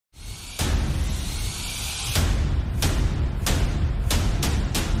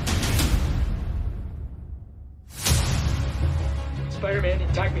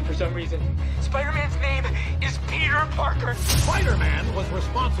attacked me for some reason. Spider-Man's name is Peter Parker. Spider-Man was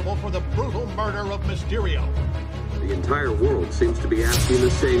responsible for the brutal murder of Mysterio. The entire world seems to be asking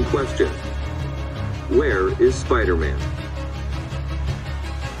the same question. Where is Spider-Man?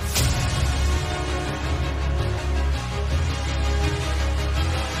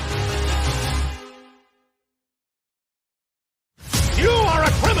 You are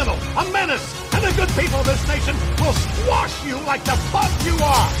a criminal, a menace, and the good people of this nation will squash you like the bug you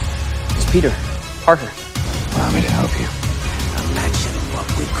are! It's Peter Parker. Allow me to help you. Imagine what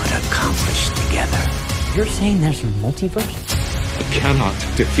we could accomplish together. You're saying there's a multiverse? I cannot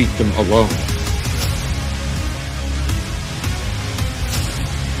defeat them alone.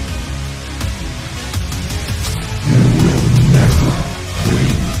 You will never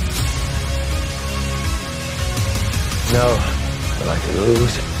win. No, but I can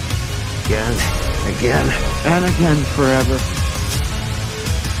lose again, again, and again forever.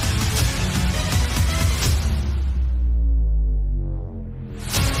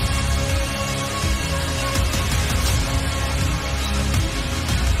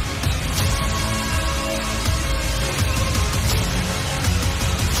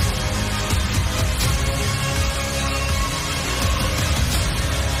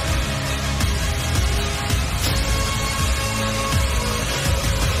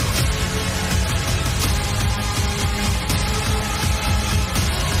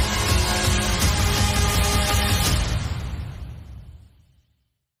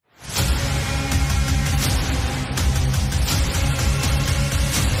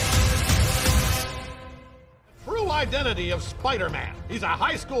 Identity of Spider-Man. He's a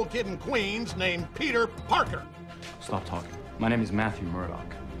high school kid in Queens named Peter Parker. Stop talking. My name is Matthew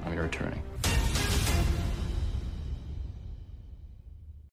Murdock. I'm your attorney.